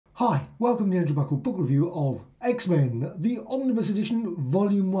Hi, welcome to the Andrew Buckle book review of X-Men, the Omnibus edition,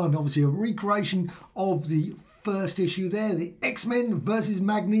 volume 1. Obviously a recreation of the first issue there, the X-Men versus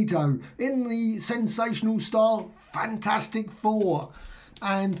Magneto, in the sensational style Fantastic Four.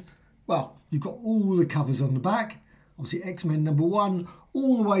 And, well, you've got all the covers on the back. Obviously X-Men number 1,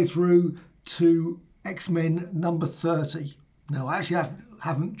 all the way through to X-Men number 30. Now, I actually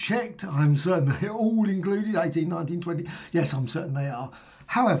haven't checked. I'm certain they're all included, 18, 19, 20. Yes, I'm certain they are.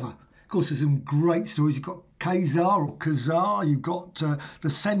 However, of course, there's some great stories. You've got Kazar, you've got the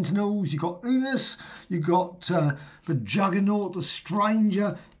Sentinels, you've got Unus, you've got the Juggernaut, the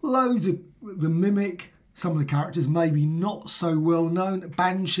Stranger, loads of the Mimic. Some of the characters maybe not so well known.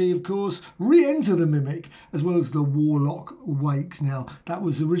 Banshee, of course, re-enter the Mimic, as well as the Warlock Awakes. Now, that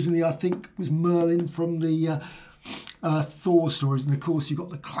was originally, I think, was Merlin from the Thor stories. And, of course, you've got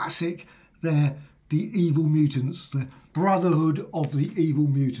the classic there, the Evil Mutants, the Brotherhood of the Evil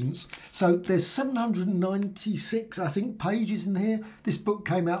Mutants. So there's 796, I think, pages in here. This book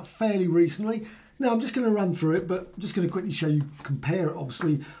came out fairly recently. Now I'm just going to run through it, but I'm just going to quickly show you, compare it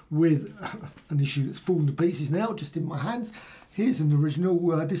obviously with an issue that's fallen to pieces now, just in my hands. Here's an original.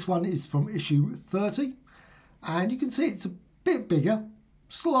 This one is from issue 30. And you can see it's a bit bigger,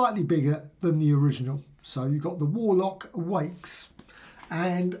 slightly bigger than the original. So you've got the Warlock Awakes.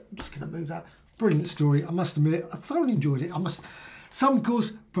 And I'm just going to move that. Brilliant story, I must admit. I thoroughly enjoyed it. Some, of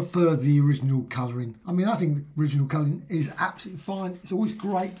course, prefer the original colouring. I mean, I think the original colouring is absolutely fine. It's always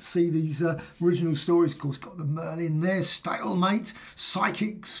great to see these original stories. Of course, got the Merlin there, Stalemate,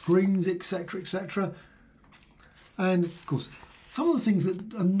 Psychic, Screams, etc., etc. And, of course, some of the things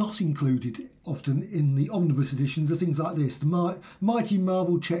that are not included often in the Omnibus editions are things like this, the Mighty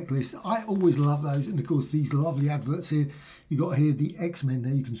Marvel checklist. I always love those. And, of course, these lovely adverts here. You've got here the X-Men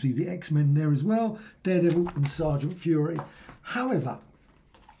there. You can see the X-Men there as well, Daredevil and Sergeant Fury. However,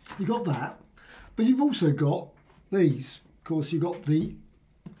 you've got that, but you've also got these. Of course, you've got the...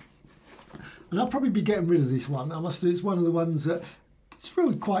 And I'll probably be getting rid of this one. I must admit, it's one of the ones that it's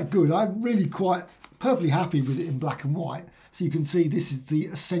really quite good. I'm really quite perfectly happy with it in black and white. So you can see this is the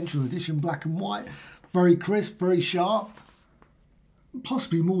Essential Edition black and white. Very crisp, very sharp.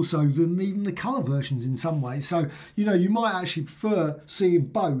 Possibly more so than even the colour versions in some ways. So, you know, you might actually prefer seeing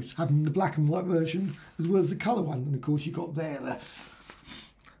both, having the black and white version as well as the colour one. And of course you've got there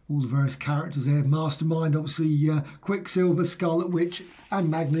all the various characters there. Mastermind, obviously, Quicksilver, Scarlet Witch and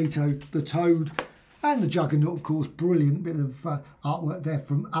Magneto, the Toad. And the Juggernaut, of course. Brilliant bit of artwork there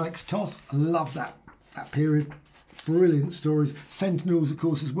from Alex Toth. I love that period. Brilliant stories. Sentinels, of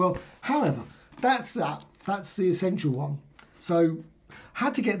course, as well. However, that's the Essential one. So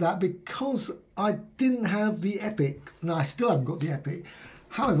had to get that because I didn't have the Epic, and I still haven't got the Epic.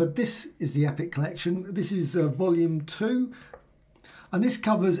 However, this is the Epic collection. This is volume 2, and this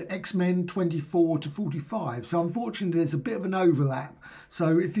covers X-Men 24 to 45. So unfortunately, there's a bit of an overlap.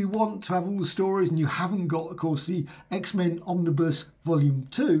 So if you want to have all the stories and you haven't got, of course, the X-Men Omnibus volume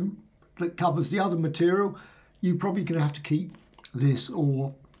 2 that covers the other material, you're probably going to have to keep this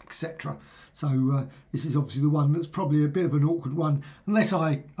or etc. So this is obviously the one that's probably a bit of an awkward one. Unless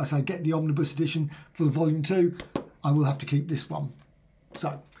I say get the Omnibus edition for the volume 2, I will have to keep this one.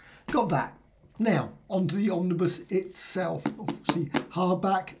 So got that. Now onto the Omnibus itself. Obviously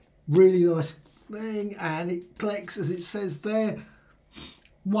hardback, really nice thing, and it collects, as it says there,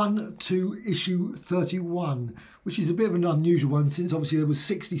 1 to issue 31, which is a bit of an unusual one since obviously there was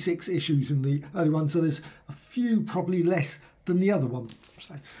 66 issues in the early one, so there's a few probably less than the other one.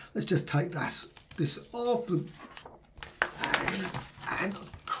 So let's just take this off and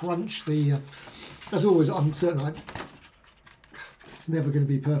crunch the as always, I'm certain it's never going to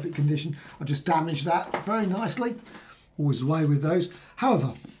be perfect condition. I just damaged that very nicely, always the way with those.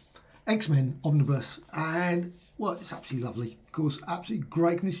 However, X-Men Omnibus, and well, it's absolutely lovely, of course, absolutely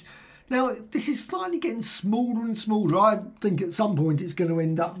great condition. Now, this is slightly getting smaller and smaller. I think at some point it's going to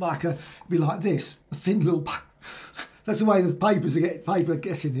end up be like this, a thin little... That's the way the paper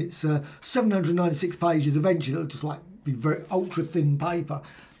getting. It's 796 pages. Eventually, it'll just like be very ultra thin paper.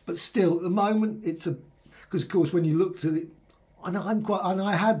 But still, at the moment, it's because of course when you looked at it, and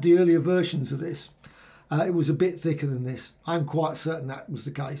I had the earlier versions of this. It was a bit thicker than this. I'm quite certain that was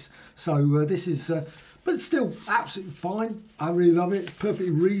the case. So this is, but it's still absolutely fine. I really love it. Perfectly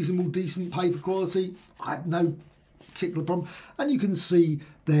reasonable, decent paper quality. I have no particular problem. And you can see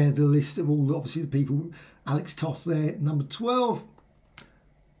there the list of all, obviously, the people. Alex Toth there, number 12.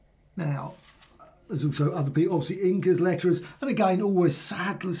 Now, there's also other people, obviously inkers, letterers, and again, always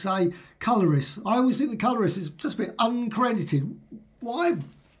sad to say, colorists. I always think the colorist is just a bit uncredited. Why?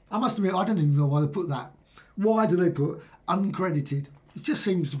 I must admit, I don't even know why they put that. Why do they put uncredited? It just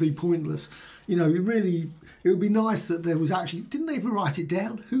seems to be pointless. You know, it would be nice that there was actually, didn't they ever write it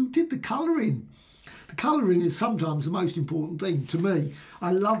down? Who did the colouring? The colouring is sometimes the most important thing to me.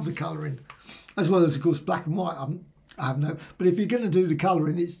 I love the colouring, as well as, of course, black and white. I have no, but if you're going to do the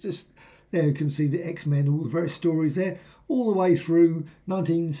colouring, it's just, there you can see the X-Men, all the various stories there, all the way through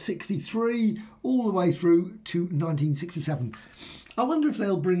 1963, all the way through to 1967. I wonder if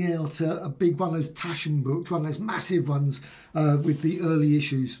they'll bring out a big one of those Taschen books, one of those massive ones with the early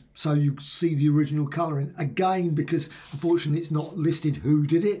issues, so you see the original colouring. Again, because unfortunately it's not listed who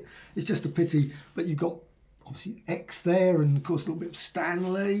did it. It's just a pity, but you've got obviously X there, and of course a little bit of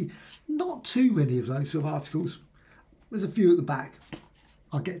Stan Lee. Not too many of those sort of articles. There's a few at the back.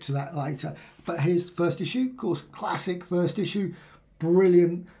 I'll get to that later. But here's the first issue, of course, classic first issue,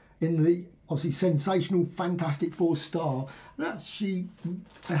 brilliant in the obviously sensational Fantastic Four star. And actually,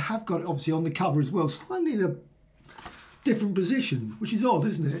 they have got it obviously on the cover as well, slightly in a different position, which is odd,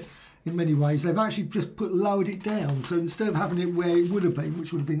 isn't it? In many ways, they've actually just lowered it down. So instead of having it where it would have been,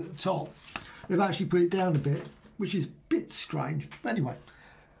 which would have been at the top, they've actually put it down a bit, which is a bit strange. But anyway,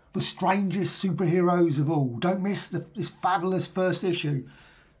 the strangest superheroes of all. Don't miss this fabulous first issue.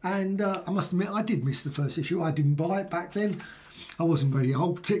 And I must admit, I did miss the first issue. I didn't buy it back then. I wasn't very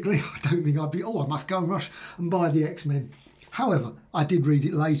old, particularly. I don't think I'd be, I must go and rush and buy the X-Men. However, I did read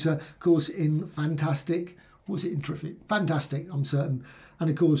it later, of course, in Fantastic. Was it in Terrific? Fantastic, I'm certain. And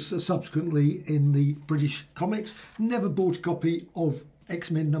of course, subsequently in the British comics. Never bought a copy of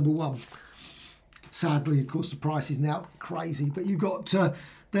X-Men #1. Sadly, of course, the price is now crazy. But you've got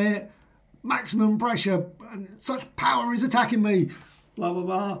there, maximum pressure, and such power is attacking me. Blah, blah,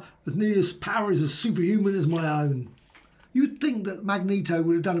 blah. As near as power is as superhuman as my own. You'd think that Magneto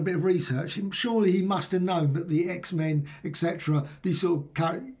would have done a bit of research. Surely he must have known that the X-Men, etc., these sort of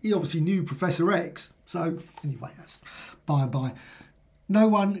characters, he obviously knew Professor X. So, anyway, that's by and by. No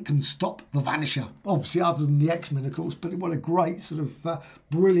one can stop the Vanisher. Obviously, other than the X-Men, of course, but what a great sort of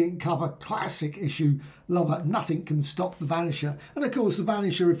brilliant cover, classic issue. Love it. Nothing can stop the Vanisher. And of course, the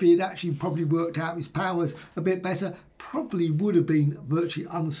Vanisher, if he had actually probably worked out his powers a bit better, probably would have been virtually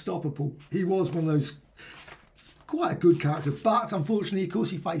unstoppable. He was one of those quite a good character, but unfortunately, of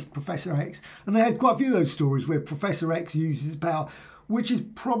course, he faced Professor X, and they had quite a few of those stories where Professor X uses his power, which is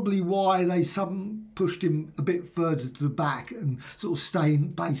probably why they pushed him a bit further to the back and sort of staying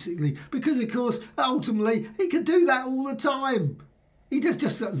basically, because of course, ultimately, he could do that all the time. He just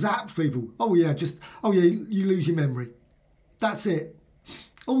zaps people. Oh yeah, you lose your memory. That's it.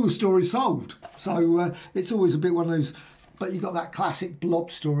 All the stories solved. So it's always a bit one of those. But you've got that classic Blob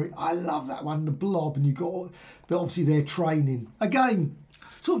story. I love that one, the Blob, and you've got obviously their training. Again,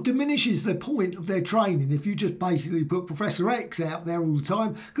 sort of diminishes the point of their training if you just basically put Professor X out there all the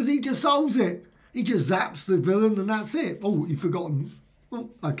time, because he just solves it. He just zaps the villain and that's it. Oh, you've forgotten.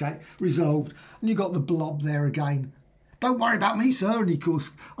 Oh, okay, resolved. And you've got the Blob there again. Don't worry about me, sir. And of course,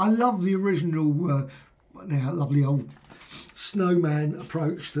 I love the original, lovely old snowman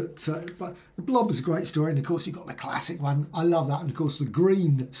approach that but the Blob is a great story, and of course you've got the classic one. I love that, and of course the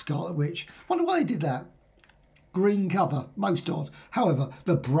green Scarlet Witch. Wonder why they did that. Green cover, most odd. However,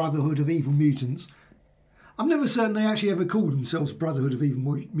 the Brotherhood of Evil Mutants. I'm never certain they actually ever called themselves Brotherhood of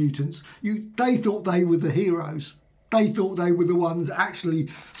Evil Mutants. They thought they were the heroes. They thought they were the ones actually.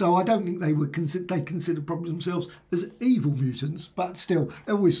 So I don't think they considered probably themselves as evil mutants, but still,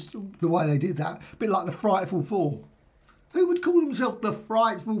 always the way they did that. A bit like the Frightful Four. Who would call himself the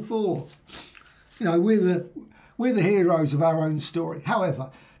Frightful Four? You know, we're the heroes of our own story.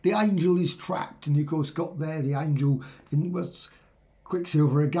 However, the Angel is trapped, and you of course got there the Angel was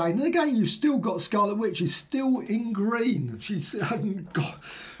Quicksilver again, and again you've still got Scarlet Witch is still in green. She hasn't got.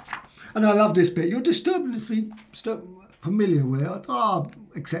 And I love this bit. You're disturbingly familiar with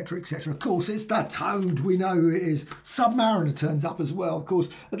etc., etc. Of course, it's that Toad. We know who it is. Submariner turns up as well. Of course,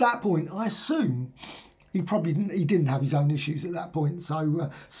 at that point, I assume. He didn't have his own issues at that point.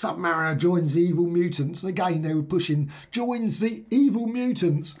 So Submariner joins the Evil Mutants. And again, they were joins the Evil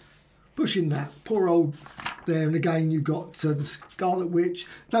Mutants. Pushing that. Poor old there. And again, you've got the Scarlet Witch.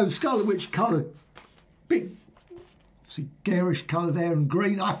 No, the Scarlet Witch colour. Big, obviously, garish colour there and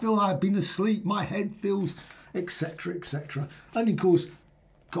green. I feel I've been asleep. My head feels, etc., etc. And of course,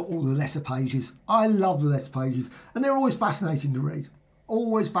 got all the letter pages. I love the letter pages. And they're always fascinating to read.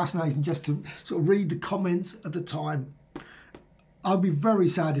 Always fascinating just to sort of read the comments at the time. I'd be very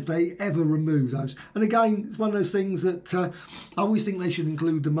sad if they ever remove those. And again, it's one of those things that I always think they should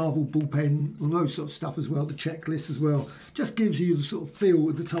include the Marvel bullpen and those sort of stuff as well, the checklist as well. Just gives you the sort of feel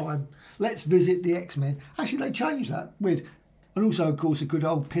at the time. Let's visit the X-Men. Actually, they changed that with, and also, of course, a good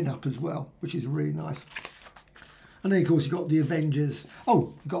old pin-up as well, which is really nice. And then, of course, you've got the Avengers.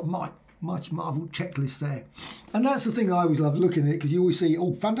 Oh, you've got Mighty Marvel checklist there. And that's the thing I always love looking at, because you always see,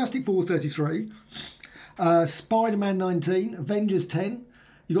 oh, Fantastic Four 33, Spider-Man 19, Avengers 10,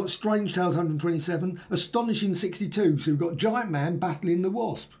 you've got Strange Tales 127, Astonishing 62, so you've got Giant Man battling the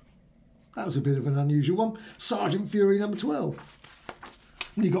Wasp. That was a bit of an unusual one. Sergeant Fury number 12.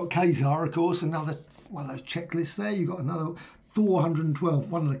 And you've got Kazar, of course, another one of those checklists there. You've got another Thor 112,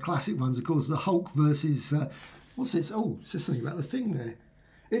 one of the classic ones, of course, the Hulk versus, what's this? Oh, it's just something about the Thing there.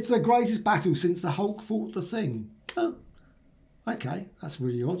 It's the greatest battle since the Hulk fought the Thing. Oh, okay, that's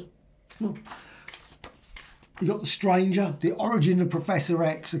really odd. Oh. You got the Stranger, the origin of Professor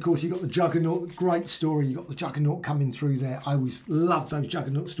X. Of course, you got the Juggernaut, great story. You got the Juggernaut coming through there. I always love those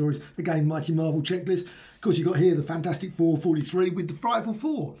Juggernaut stories. Again, Mighty Marvel checklist. Of course, you got here the Fantastic Four 43 with the Frightful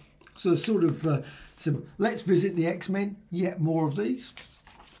Four. So sort of similar. Let's visit the X-Men. Yet more of these.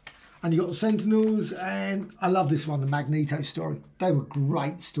 And you got the Sentinels, and I love this one, the Magneto story. They were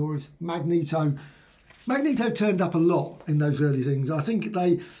great stories. Magneto turned up a lot in those early things. I think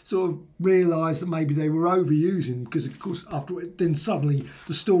they sort of realised that maybe they were overusing, because of course after it, then suddenly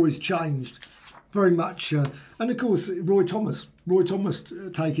the stories changed very much. And of course Roy Thomas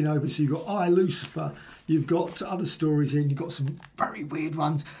taking over. So you've got I, Lucifer, you've got other stories in, you've got some very weird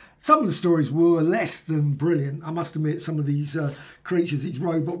ones. Some of the stories were less than brilliant. I must admit, some of these creatures, these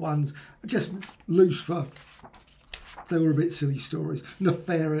robot ones, just Lucifer, they were a bit silly stories.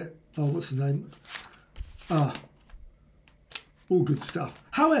 Nefarious, oh, what's the name? All good stuff.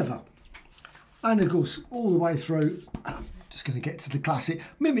 However, and of course, all the way through, I'm just going to get to the classic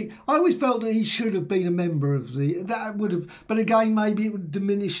Mimic. I always felt that he should have been a member of that would have, but again, maybe it would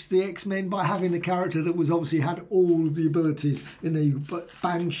diminish the X-Men by having a character that was obviously had all of the abilities in there, but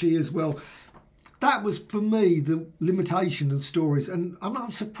Banshee as well. That was, for me, the limitation of stories, and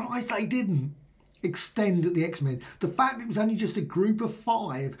I'm surprised they didn't extend at the X-Men. The fact it was only just a group of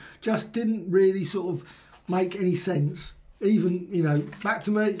 5 just didn't really sort of make any sense. Even, you know, back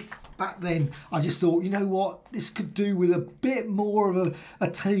then, I just thought, you know what, this could do with a bit more of a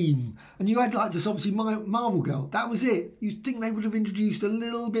team. And you had like this, obviously, Marvel Girl. That was it. You'd think they would have introduced a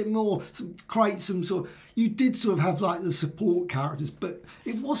little bit more, some sort of, you did sort of have like the support characters, but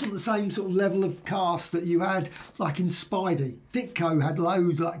it wasn't the same sort of level of cast that you had like in Spidey. Ditko had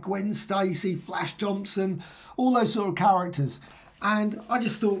loads, like Gwen Stacy, Flash Thompson, all those sort of characters. And I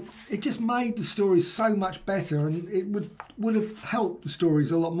just thought it just made the stories so much better, and it would have helped the stories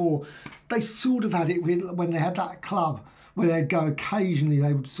a lot more. They sort of had it when they had that club where they'd go occasionally,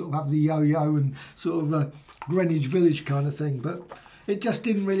 they would sort of have the yo-yo and sort of a Greenwich Village kind of thing, but it just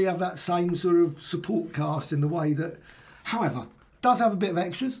didn't really have that same sort of support cast in the way that, however, does have a bit of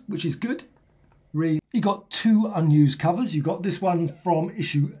extras, which is good. You got 2 unused covers. You got this one from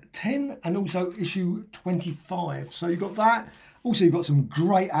issue 10 and also issue 25. So you got that. Also, you've got some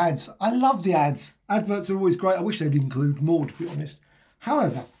great ads. I love the ads. Adverts are always great. I wish they'd include more, to be honest.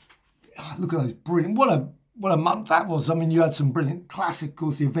 However, look at those brilliant. What a month that was. I mean, you had some brilliant classic, of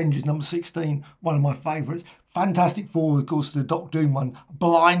course, the Avengers number 16, one of my favourites. Fantastic Four, of course, the Doc Doom one.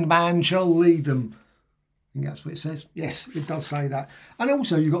 Blind man shall lead them. I think that's what it says. Yes, it does say that. And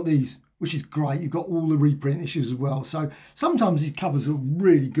also, you've got these, which is great. You've got all the reprint issues as well. So sometimes these covers are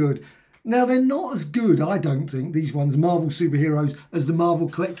really good. Now, they're not as good, I don't think, these ones, Marvel Superheroes, as the Marvel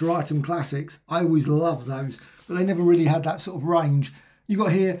Collector Item Classics. I always loved those, but they never really had that sort of range. You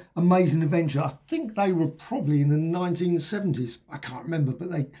got here Amazing Adventure. I think they were probably in the 1970s. I can't remember, but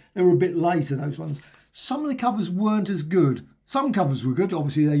they were a bit later, those ones. Some of the covers weren't as good. Some covers were good.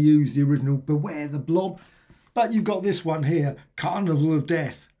 Obviously, they used the original Beware the Blob. But you've got this one here, Carnival of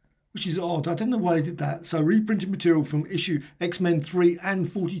Death, which is odd. I don't know why they did that. So reprinted material from issue X-Men 3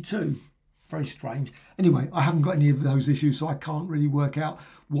 and 42. Very strange. Anyway, I haven't got any of those issues, so I can't really work out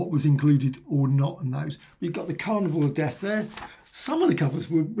what was included or not in those. We've got the Carnival of Death there. Some of the covers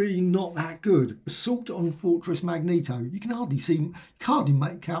were really not that good. Assault on Fortress Magneto. You can hardly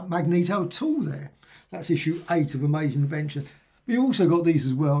make out Magneto at all there. That's issue 8 of Amazing Adventure. But you've also got these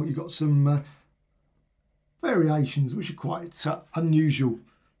as well. You've got some variations, which are quite unusual.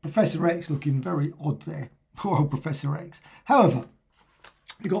 Professor X looking very odd there. Poor old Professor X. However,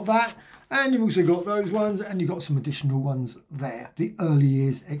 you've got that. And you've also got those ones, and you've got some additional ones there, the early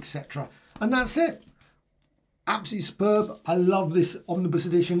years, etc. And that's it. Absolutely superb. I love this Omnibus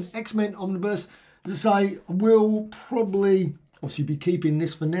edition, X-Men Omnibus. As I say, I will probably obviously be keeping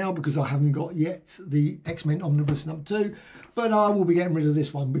this for now because I haven't got yet the X-Men Omnibus number 2. But I will be getting rid of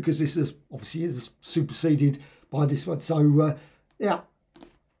this one because this is obviously is superseded by this one. So, yeah,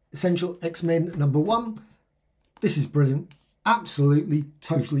 Essential X-Men number 1. This is brilliant. Absolutely,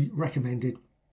 totally recommended.